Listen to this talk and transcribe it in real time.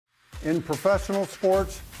In professional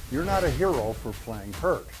sports, you're not a hero for playing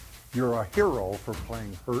hurt. You're a hero for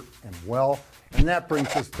playing hurt and well, and that brings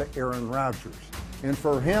us to Aaron Rodgers. And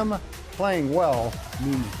for him, playing well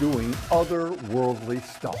means doing otherworldly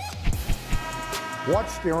stuff.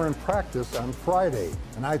 Watched Aaron practice on Friday,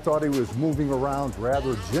 and I thought he was moving around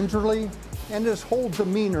rather gingerly, and his whole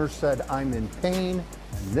demeanor said, "I'm in pain,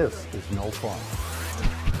 and this is no fun."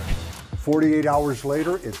 48 hours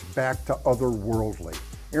later, it's back to otherworldly.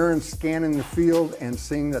 Aaron's scanning the field and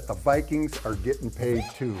seeing that the Vikings are getting paid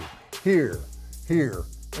too. Here,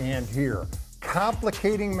 and here.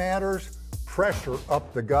 Complicating matters, pressure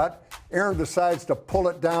up the gut. Aaron decides to pull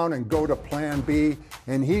it down and go to plan B,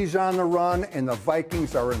 and he's on the run, and the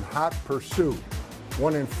Vikings are in hot pursuit.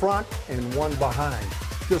 One in front and one behind.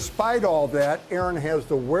 Despite all that, Aaron has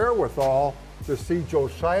the wherewithal to see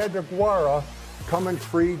Josiah DeGuara coming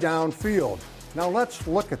free downfield. Now let's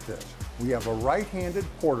look at this. We have a right-handed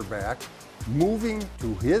quarterback moving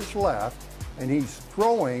to his left, and he's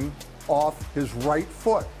throwing off his right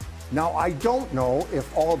foot. Now, I don't know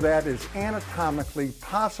if all that is anatomically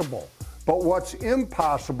possible, but what's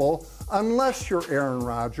impossible, unless you're Aaron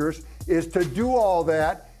Rodgers, is to do all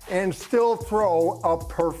that and still throw a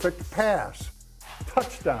perfect pass.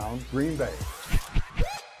 Touchdown, Green Bay.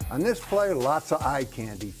 On this play, lots of eye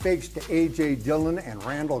candy. Fakes to A.J. Dillon and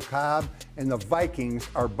Randall Cobb, and the Vikings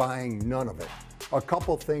are buying none of it. A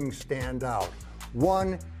couple things stand out.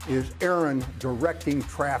 One is Aaron directing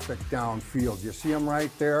traffic downfield. You see him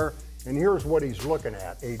right there? And here's what he's looking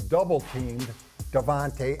at, a double-teamed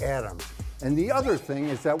Davante Adams. And the other thing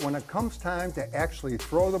is that when it comes time to actually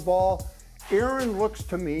throw the ball, Aaron looks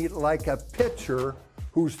to me like a pitcher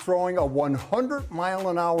who's throwing a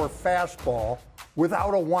 100-mile-an-hour fastball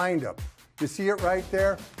without a windup. You see it right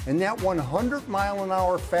there? And that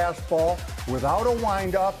 100-mile-an-hour fastball without a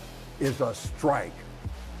windup is a strike.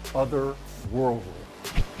 Otherworldly.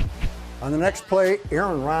 On the next play,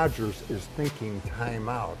 Aaron Rodgers is thinking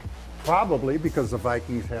timeout, probably because the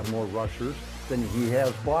Vikings have more rushers than he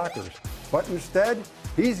has blockers. But instead,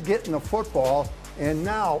 he's getting the football, and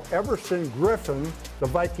now Everson Griffin, the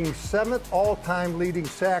Vikings' 7th all-time leading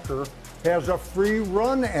sacker, has a free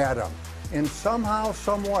run at him. And somehow,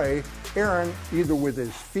 some way, Aaron, either with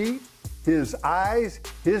his feet, his eyes,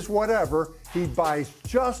 his whatever, he buys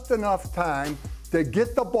just enough time to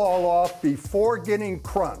get the ball off before getting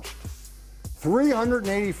crunched.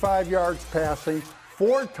 385 yards passing,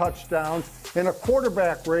 4 touchdowns, and a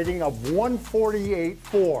quarterback rating of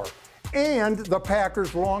 148.4. And the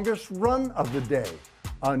Packers' longest run of the day.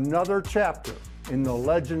 Another chapter in the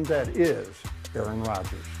legend that is Aaron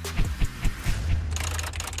Rodgers.